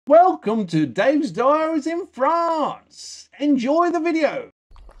Welcome to Dave's Diaries in France. Enjoy the video.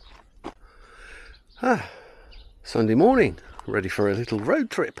 Sunday morning, ready for a little road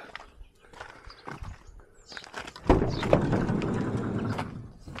trip.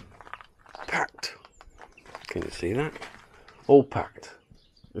 Packed. Can you see that? All packed.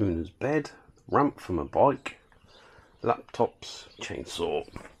 Una's bed, ramp for my bike, laptops, chainsaw.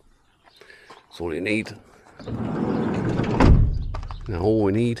 That's all you need. Now all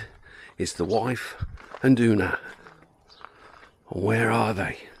we need is the wife and Una. Where are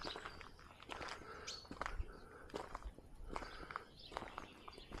they?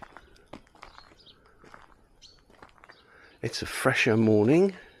 It's a fresher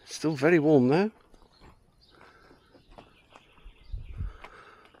morning, still very warm though.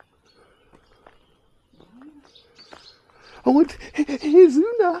 Oh, and here's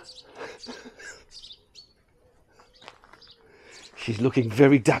Una. She's looking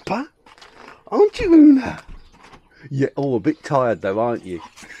very dapper, aren't you, Una? Yeah, oh, a bit tired though, aren't you?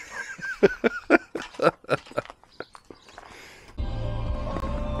 What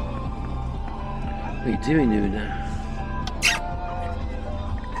are you doing, Una?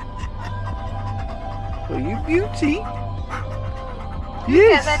 Are you beauty? Yes.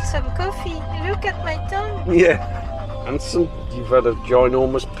 Look, I've had some coffee. Look at my tongue. Yeah, and you've had a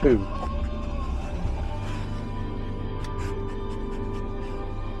ginormous poo.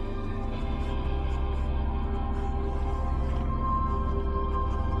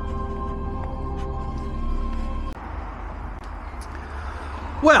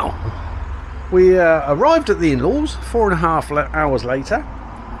 Well, we arrived at the in-laws 4.5 hours later.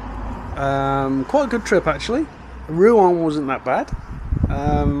 Quite a good trip actually. Rouen wasn't that bad,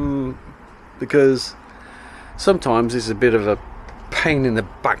 because sometimes it's a bit of a pain in the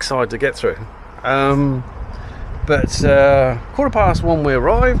backside to get through. But 1:15 we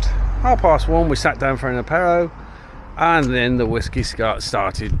arrived, 1:30 we sat down for an apéro, and then the whiskey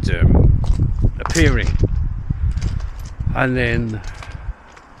started appearing, and then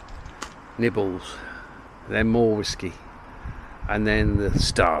nibbles, then more whiskey, and then the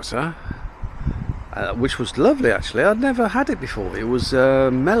starter, which was lovely actually. I'd never had it before. It was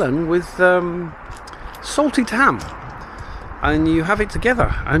melon with salted ham, and you have it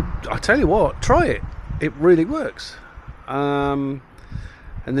together, and I tell you what, try it, it really works. And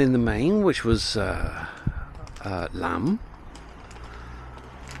then the main, which was lamb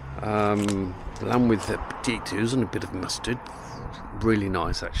with the potatoes and a bit of mustard, really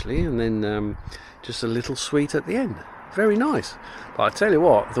nice actually, and then just a little sweet at the end, very nice. But I tell you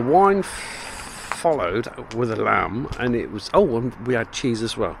what, the wine followed with a lamb, and it was, oh, and we had cheese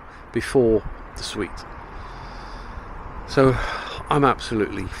as well before the sweet. So I'm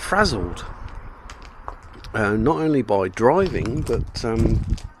absolutely frazzled, not only by driving but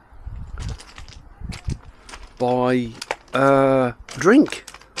by drink.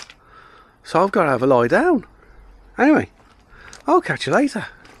 So I've got to have a lie down. Anyway, I'll catch you later.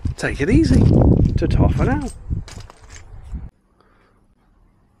 Take it easy. Ta-ta for now.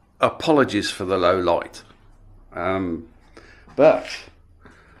 Apologies for the low light, but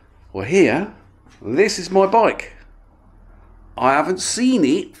we're here. This is my bike. I haven't seen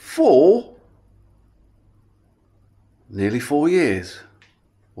it for nearly 4 years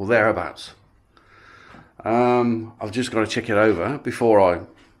or thereabouts. I've just got to check it over before I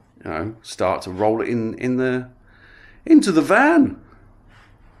start to roll it into the van.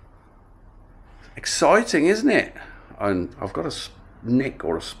 Exciting, isn't it? And I've got a nick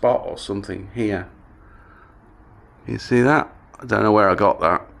or a spot or something here. You see that? I don't know where I got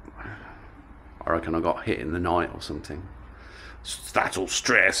that. I reckon I got hit in the night or something. That'll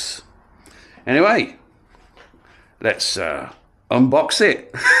stress. Anyway, let's unbox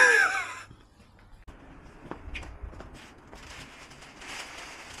it.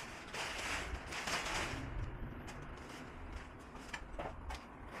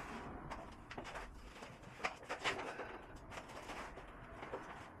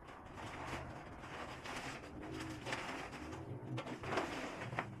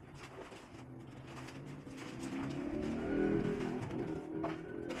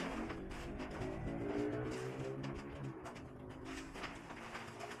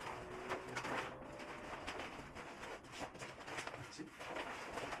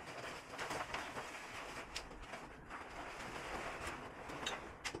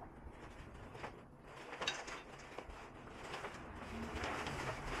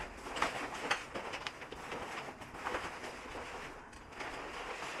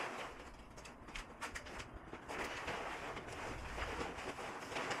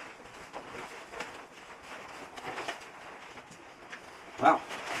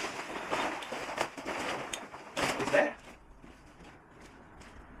 there.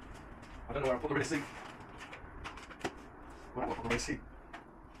 I don't know where I put the rear seat. Where I put the rear seat?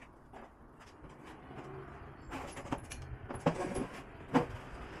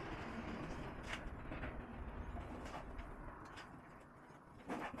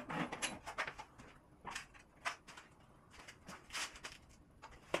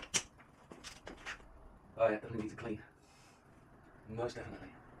 Oh yeah, definitely needs a clean. Most definitely.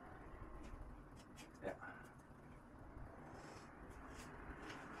 Yeah.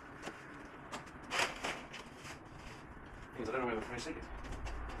 Things I don't know where the rear seat is.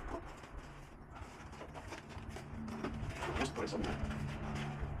 Just put it somewhere.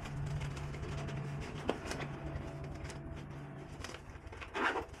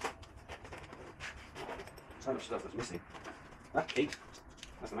 So much stuff that's missing. That key.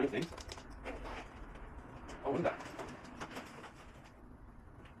 That's the main thing. I wonder.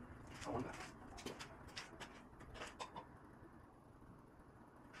 I wonder.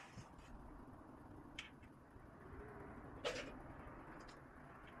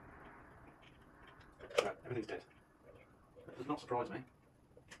 Right, everything's dead. That does not surprise me.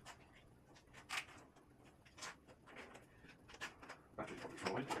 Battery's probably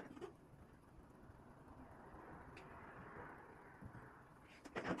fried.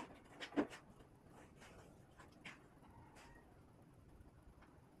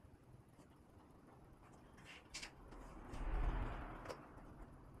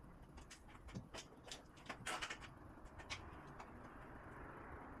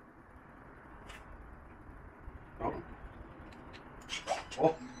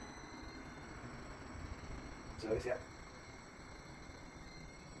 Oh. Service, yeah.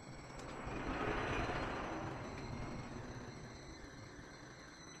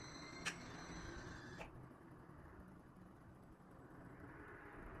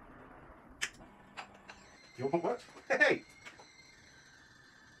 Your pump works? Hey!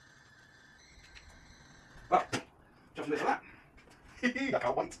 Well, just a bit of that. I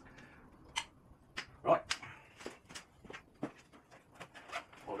can't wait. Right.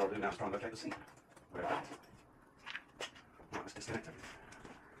 What I've got to do now is try and locate the seat. Where it's at. Right, let's disconnect everything.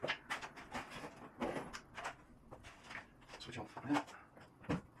 Switch off there.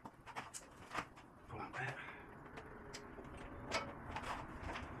 Pull out there.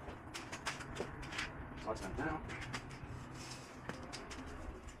 Side stand down.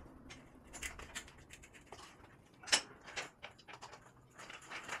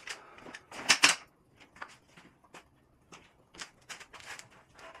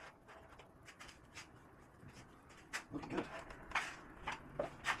 Looking good.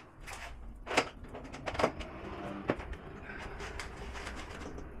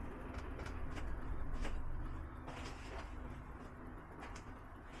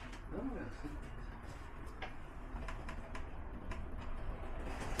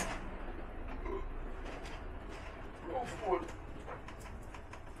 Roll forward.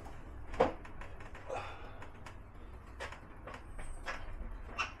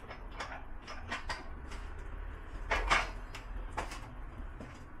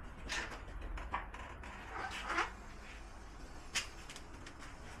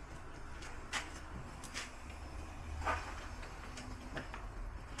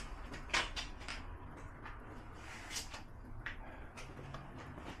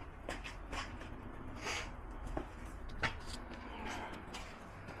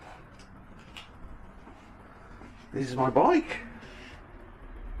 This is my bike.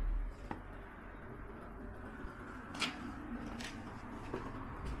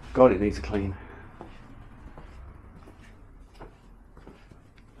 God, it needs a clean.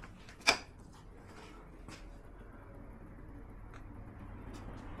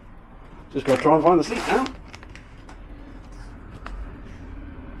 Just got to try and find the seat now.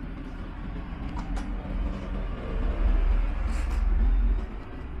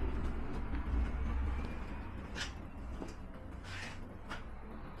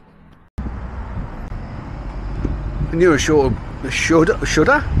 I knew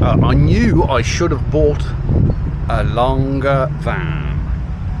I knew I should have bought a longer van,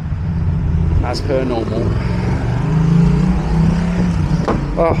 as per normal.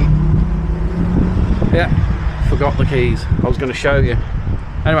 Oh, yeah, forgot the keys. I was going to show you.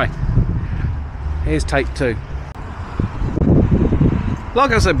 Anyway, here's take two.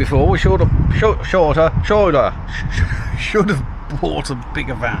 Like I said before, we should have bought a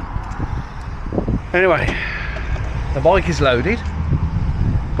bigger van. Anyway. The bike is loaded.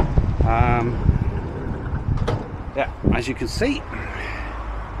 Yeah, as you can see,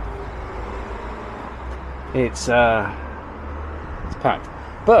 it's packed.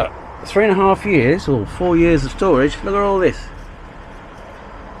 But 3.5 years or 4 years of storage. Look at all this.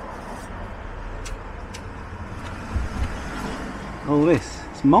 All this.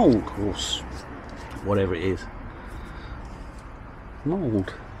 It's mould or whatever it is.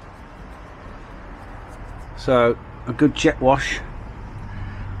 Mould. So a good jet wash.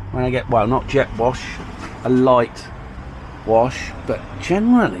 When I get, well, not jet wash, a light wash, but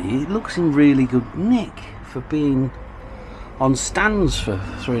generally it looks in really good nick for being on stands for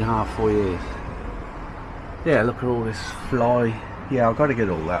 3.5, 4 years. Yeah, look at all this fly. Yeah, I've got to get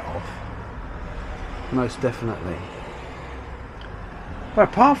all that off. Most definitely. But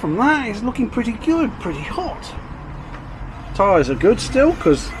apart from that, it's looking pretty good, pretty hot. Tyres are good still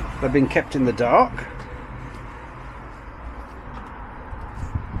because they've been kept in the dark.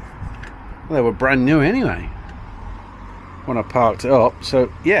 They were brand new anyway when I parked it up,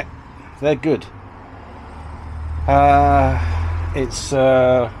 so yeah, they're good. It's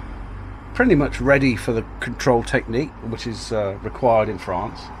pretty much ready for the control technique, which is required in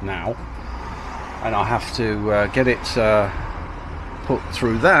France now, and I have to get it put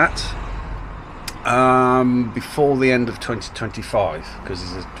through that before the end of 2025, because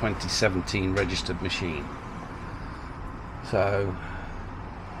it's a 2017 registered machine. So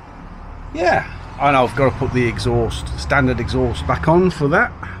yeah, and I've got to put the standard exhaust back on for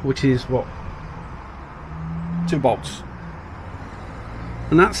that, which is what, 2 bolts,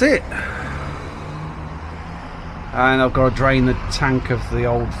 and that's it. And I've got to drain the tank of the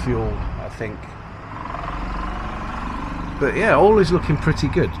old fuel, I think. But yeah, all is looking pretty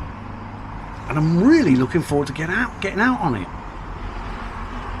good, and I'm really looking forward to getting out on it.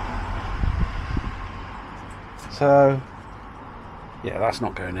 So yeah, that's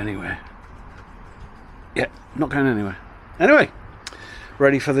not going anywhere. Yeah, not going anywhere. Anyway,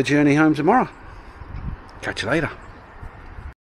 ready for the journey home tomorrow. Catch you later.